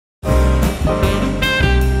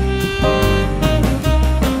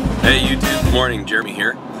morning, Jeremy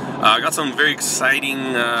here. I got some very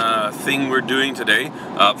exciting thing we're doing today.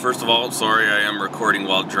 First of all, sorry I am recording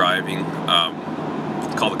while driving.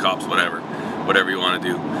 Call the cops, whatever you want to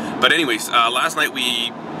do. But anyways,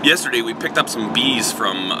 yesterday we picked up some bees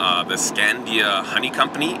from the Scandia Honey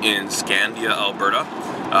Company in Scandia, Alberta.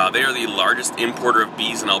 They are the largest importer of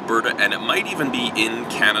bees in Alberta, and it might even be in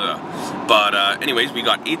Canada. But anyways, we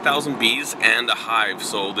got 8,000 bees and a hive.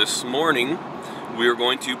 So this morning we are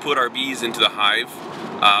going to put our bees into the hive.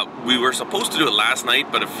 We were supposed to do it last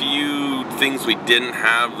night, but a few things we didn't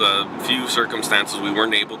have, a few circumstances we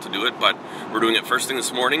weren't able to do it, but we're doing it first thing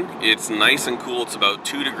this morning. It's nice and cool. It's about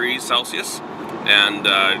 2 degrees Celsius, and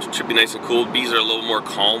it should be nice and cool. Bees are a little more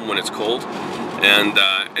calm when it's cold. And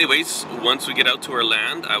anyways, once we get out to our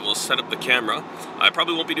land, I will set up the camera. I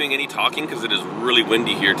probably won't be doing any talking because it is really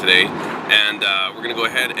windy here today. And we're going to go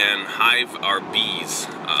ahead and hive our bees,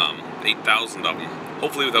 8,000 of them,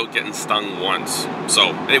 hopefully without getting stung once.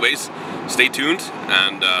 So anyways, stay tuned,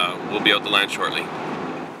 and we'll be out the land shortly.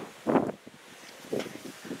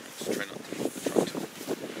 Just try not to move the front.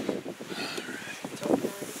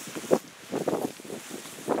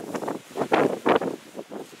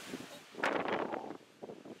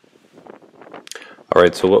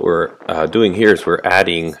 Alright, so what we're doing here is we're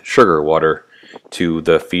adding sugar water to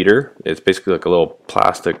the feeder. It's basically like a little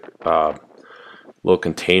plastic little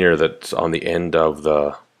container that's on the end of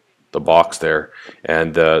the box there,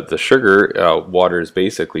 and the sugar water is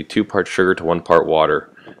basically 2 parts sugar to 1 part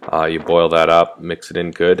water. You boil that up, mix it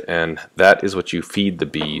in good, and that is what you feed the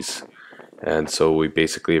bees. And so we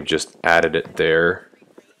basically have just added it there.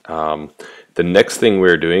 The next thing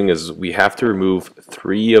we're doing is we have to remove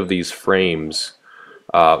 3 of these frames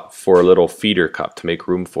for a little feeder cup to make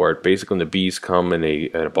room for it. Basically, when the bees come in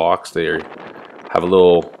a box, they have a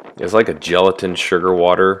little, it's like a gelatin sugar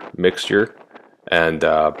water mixture, and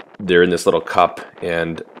they're in this little cup,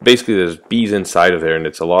 and basically there's bees inside of there, and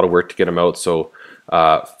it's a lot of work to get them out. So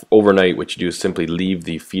overnight what you do is simply leave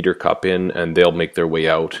the feeder cup in, and they'll make their way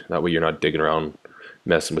out. That way you're not digging around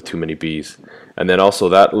messing with too many bees. And then also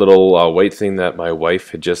that little white thing that my wife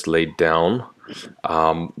had just laid down,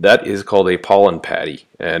 that is called a pollen patty,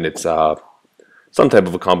 and it's some type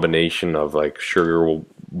of a combination of like sugar,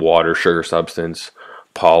 water, sugar substance,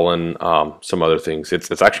 pollen, some other things.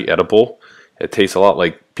 It's actually edible. It tastes a lot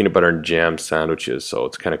like peanut butter and jam sandwiches, so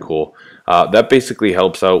it's kind of cool. That basically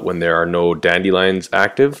helps out when there are no dandelions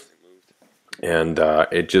active, and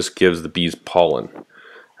it just gives the bees pollen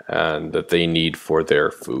and that they need for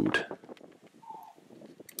their food.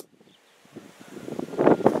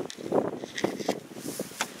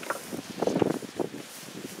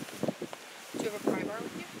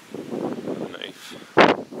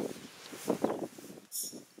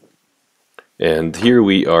 And here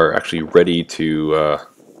we are actually ready to,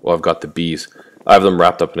 well, I've got the bees. I have them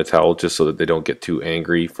wrapped up in a towel just so that they don't get too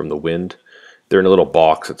angry from the wind. They're in a little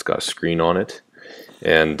box that's got a screen on it.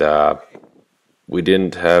 And we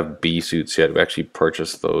didn't have bee suits yet. We actually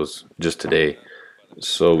purchased those just today.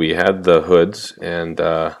 So we had the hoods, and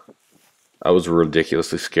I was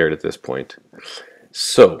ridiculously scared at this point.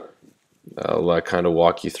 So I'll kind of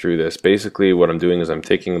walk you through this. Basically what I'm doing is I'm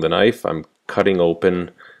taking the knife, I'm cutting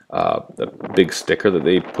open the big sticker that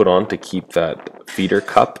they put on to keep that feeder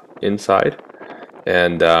cup inside,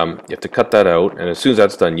 and you have to cut that out, and as soon as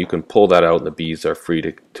that's done you can pull that out and the bees are free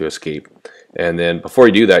to escape. And then before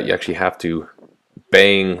you do that, you actually have to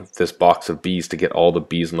bang this box of bees to get all the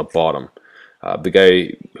bees on the bottom. The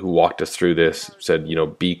guy who walked us through this said, you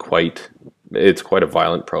know, it's quite a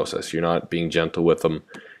violent process. You're not being gentle with them.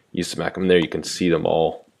 You smack them there, you can see them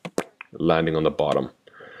all landing on the bottom,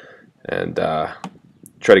 and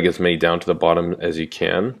try to get as many down to the bottom as you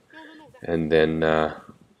can, and then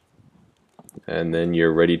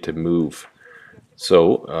you're ready to move.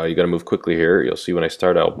 So you got to move quickly here. You'll see when I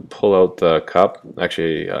start, I'll pull out the cup.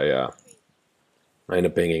 Actually, I end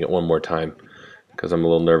up banging it one more time because I'm a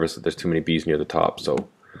little nervous that there's too many bees near the top. So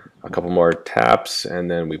a couple more taps,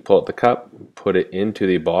 and then we pull out the cup, put it into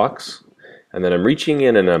the box, and then I'm reaching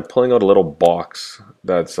in and I'm pulling out a little box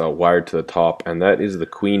that's wired to the top, and that is the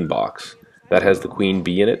queen box. That has the queen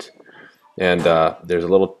bee in it, and there's a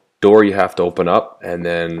little door you have to open up and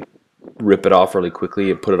then rip it off really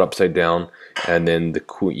quickly and put it upside down, and then the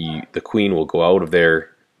queen will go out of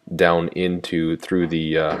there down through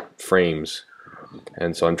the frames.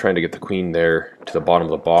 And so I'm trying to get the queen there to the bottom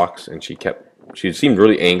of the box, and she seemed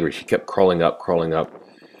really angry. She kept crawling up,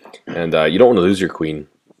 and you don't want to lose your queen.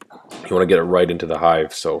 You want to get it right into the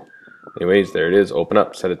hive. So anyways, there it is. Open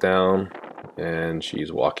up, set it down, and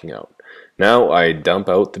she's walking out. Now I dump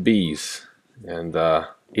out the bees, and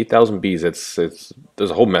 8,000 bees. It's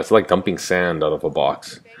there's a whole mess. It's like dumping sand out of a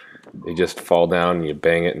box. They just fall down and you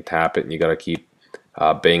bang it and tap it, and you got to keep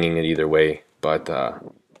banging it either way. But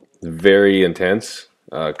very intense,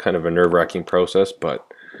 kind of a nerve-wracking process, but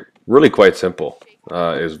really quite simple.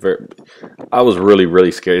 I was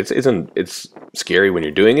really scared. It's scary when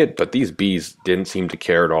you're doing it, but these bees didn't seem to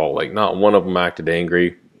care at all. Like not one of them acted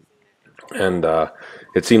angry, and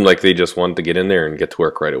it seemed like they just wanted to get in there and get to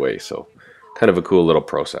work right away. So, kind of a cool little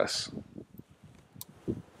process.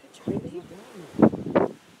 We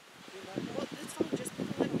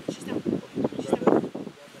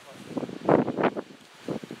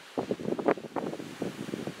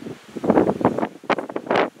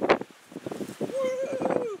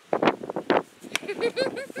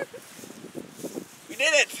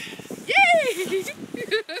did it! Yay!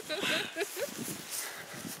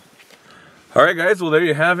 Alright guys, well there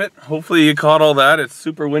you have it. Hopefully you caught all that. It's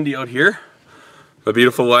super windy out here. My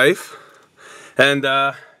beautiful wife. And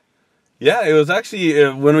yeah, it was actually,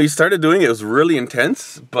 when we started doing it, it was really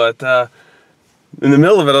intense. But in the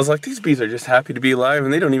middle of it, I was like, these bees are just happy to be alive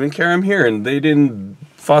and they don't even care I'm here. And they didn't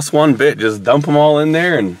fuss one bit, just dump them all in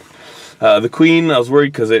there. And the queen, I was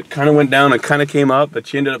worried because it kind of went down and kind of came up, but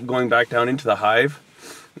she ended up going back down into the hive.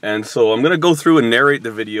 And so I'm going to go through and narrate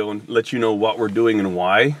the video and let you know what we're doing and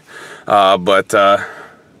why. But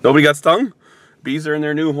nobody got stung. Bees are in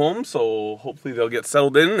their new home, so hopefully they'll get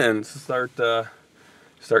settled in and start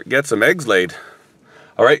get some eggs laid.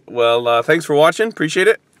 All right, well, thanks for watching. Appreciate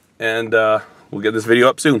it. And we'll get this video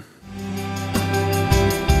up soon.